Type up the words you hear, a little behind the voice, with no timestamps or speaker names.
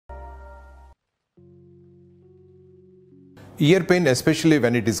Ear pain, especially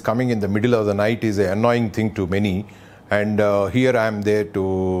when it is coming in the middle of the night, is an annoying thing to many. And here I am there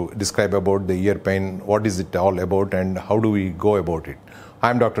to describe about the ear pain, what is it all about and how do we go about it.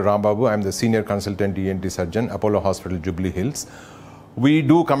 I am Dr. Ram Babu. I am the Senior Consultant ENT Surgeon, Apollo Hospital, Jubilee Hills. We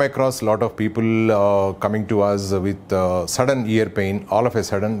do come across a lot of people coming to us with sudden ear pain, all of a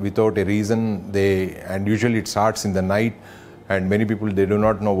sudden, without a reason. And usually it starts in the night, and many people, they do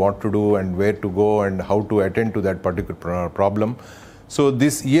not know what to do and where to go and how to attend to that particular problem. So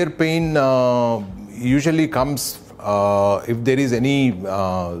this ear pain usually comes if there is any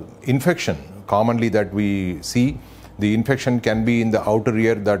infection commonly that we see. The infection can be in the outer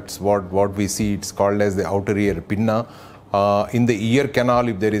ear. That's what we see. It's called as the outer ear pinna. In the ear canal,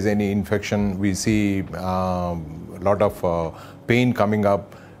 if there is any infection, we see a lot of pain coming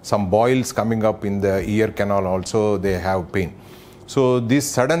up. Some boils coming up in the ear canal also, they have pain. So this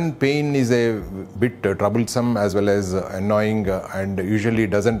sudden pain is a bit troublesome as well as annoying, and usually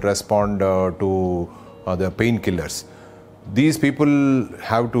doesn't respond to the painkillers. These people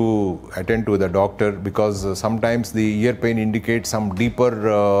have to attend to the doctor because sometimes the ear pain indicates some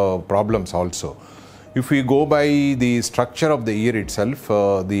deeper problems also. If we go by the structure of the ear itself,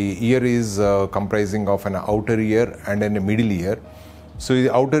 the ear is comprising of an outer ear and a middle ear. So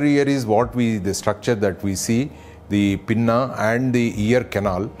the outer ear is the structure that we see, the pinna and the ear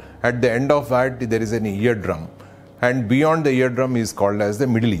canal. At the end of that, there is an eardrum, and beyond the eardrum is called as the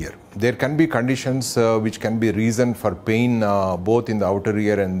middle ear. There can be conditions which can be reason for pain both in the outer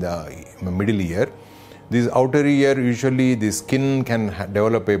ear and the middle ear. This outer ear, usually the skin can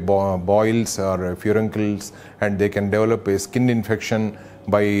develop a boils or furuncles, and they can develop a skin infection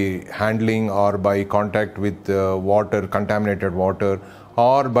by handling or by contact with water, contaminated water,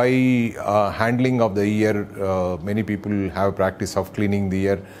 or by handling of the ear. Many people have practice of cleaning the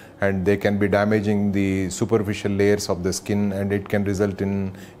ear, and they can be damaging the superficial layers of the skin, and it can result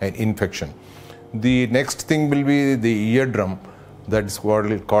in an infection. The next thing will be the eardrum, that is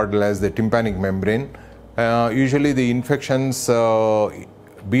called as the tympanic membrane. Usually the infections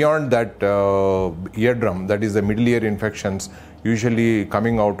beyond that eardrum, that is the middle ear infections, usually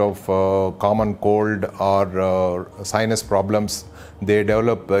coming out of common cold or sinus problems, they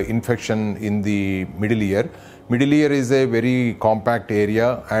develop infection in the middle ear. Middle ear is a very compact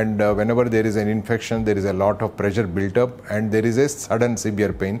area, and whenever there is an infection, there is a lot of pressure built up, and there is a sudden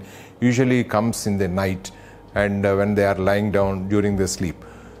severe pain. Usually comes in the night and when they are lying down during the sleep.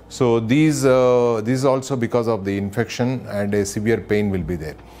 So this is also because of the infection, and a severe pain will be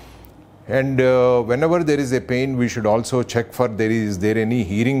there. And whenever there is a pain, we should also check for is there any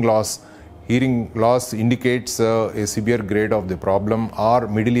hearing loss. Hearing loss indicates a severe grade of the problem or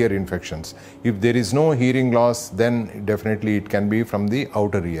middle ear infections. If there is no hearing loss, then definitely it can be from the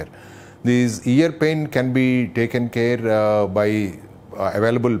outer ear. This ear pain can be taken care by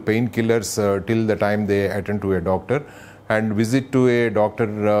available painkillers till the time they attend to a doctor. And visit to a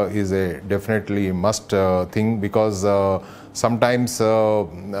doctor is a definitely must thing, because sometimes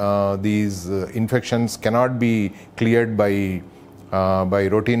these infections cannot be cleared by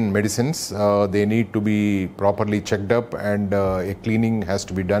routine medicines. They need to be properly checked up, and a cleaning has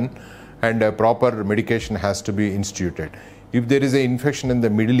to be done, and a proper medication has to be instituted. If there is an infection in the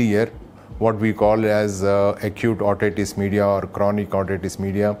middle ear, what we call as acute otitis media or chronic otitis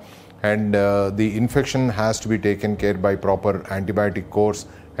media, and the infection has to be taken care by proper antibiotic course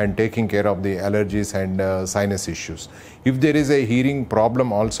and taking care of the allergies and sinus issues. If there is a hearing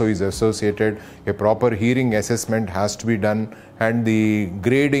problem also is associated, a proper hearing assessment has to be done, and the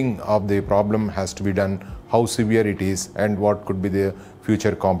grading of the problem has to be done, how severe it is and what could be the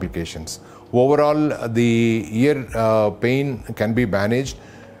future complications. Overall, the ear pain can be managed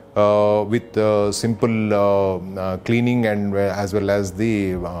with simple cleaning and as well as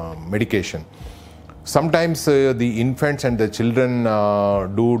the medication. Sometimes the infants and the children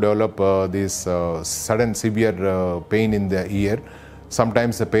do develop this sudden severe pain in the ear.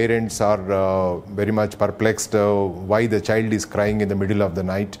 Sometimes the parents are very much perplexed why the child is crying in the middle of the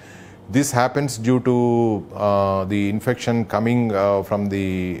night. This happens due to the infection coming from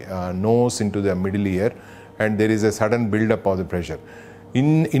the nose into the middle ear, and there is a sudden build-up of the pressure.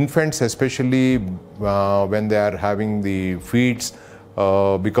 In infants, especially when they are having the feeds,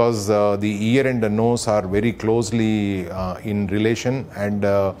 because the ear and the nose are very closely in relation, and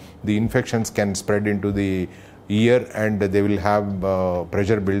the infections can spread into the ear, and they will have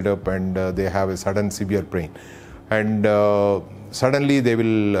pressure build-up, and they have a sudden severe pain. And suddenly they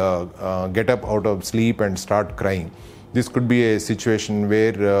will get up out of sleep and start crying. This could be a situation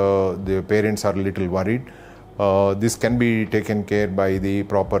where the parents are a little worried. This can be taken care by the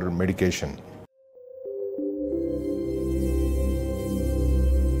proper medication.